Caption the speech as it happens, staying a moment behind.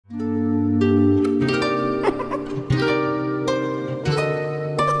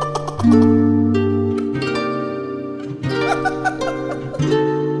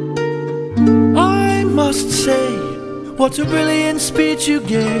What a brilliant speech you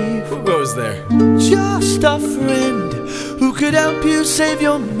gave. Who goes there? Just a friend who could help you save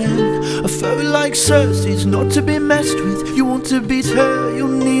your men. A foe like Circe is not to be messed with. You want to beat her, you'll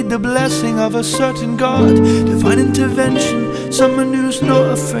need the blessing of a certain god. Divine intervention, someone who's not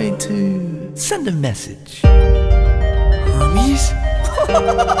afraid to send a message. Hermes?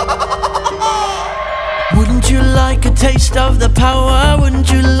 Wouldn't you like a taste of the power?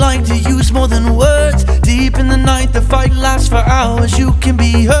 Wouldn't you like to use more than words? Deep in the night the fight lasts for hours. You can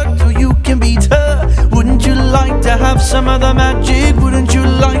be hurt or you can beat her. Wouldn't you like to have some of the magic? Wouldn't you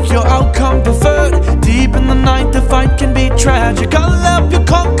like your outcome preferred? Deep in the night the fight can be tragic. I'll help you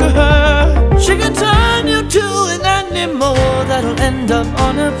conquer her. She can turn you to an animal that'll end up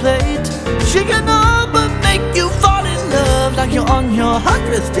on a plate. She can all but make you fall in love like you're on your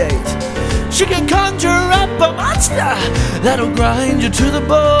 100th date. She can conjure up a monster that'll grind you to the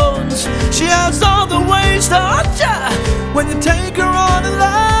bones. She has all the ways to haunt ya when you take her on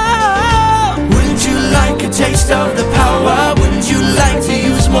alone. Wouldn't you like a taste of the power? Wouldn't you like to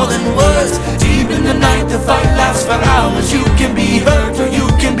use more than words? Deep in the night the fight lasts for hours. You can be hurt or you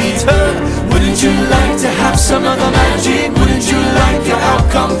can beat her. Wouldn't you like to have some of the magic? Wouldn't you like your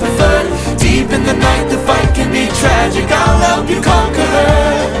outcome preferred? Deep in the night the fight can be tragic. I'll help you conquer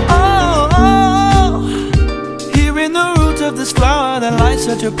her. Of this flower that lies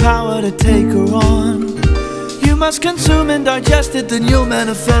such a power to take her on. You must consume and digest it, then you'll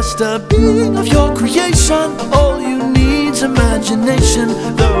manifest a being of your creation. All you need's imagination,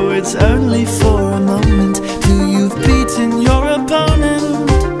 though it's only for a moment till you've beaten your opponent.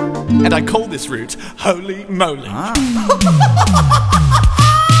 And I call this route Holy Moly.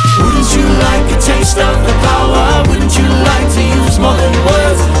 Wouldn't you like a taste of the power? Wouldn't you like to use more than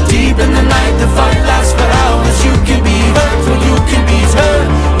words? Deep in the night the fight lasts for hours. You can be hurt or you can beat her.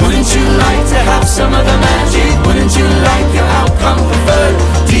 Wouldn't you like to have some of the magic? Wouldn't you like your outcome preferred?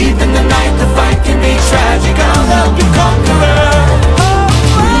 Deep in the night the fight can be tragic. I'll help you conquer her.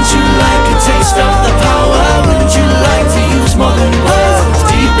 Wouldn't you like a taste of the power? Wouldn't you like to use more than words?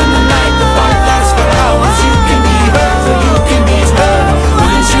 Deep in the night the fight lasts for hours. You can be hurt or you can beat her.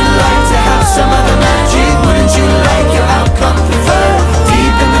 Wouldn't you like to have some of the magic? Wouldn't you like your outcome preferred?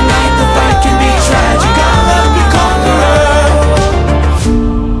 Deep in the night the fight can be tragic. I'll help you conquer her.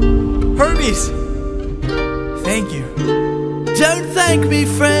 Hermes! Thank you. Don't thank me,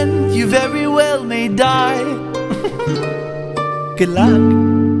 friend, you very well may die. Good luck.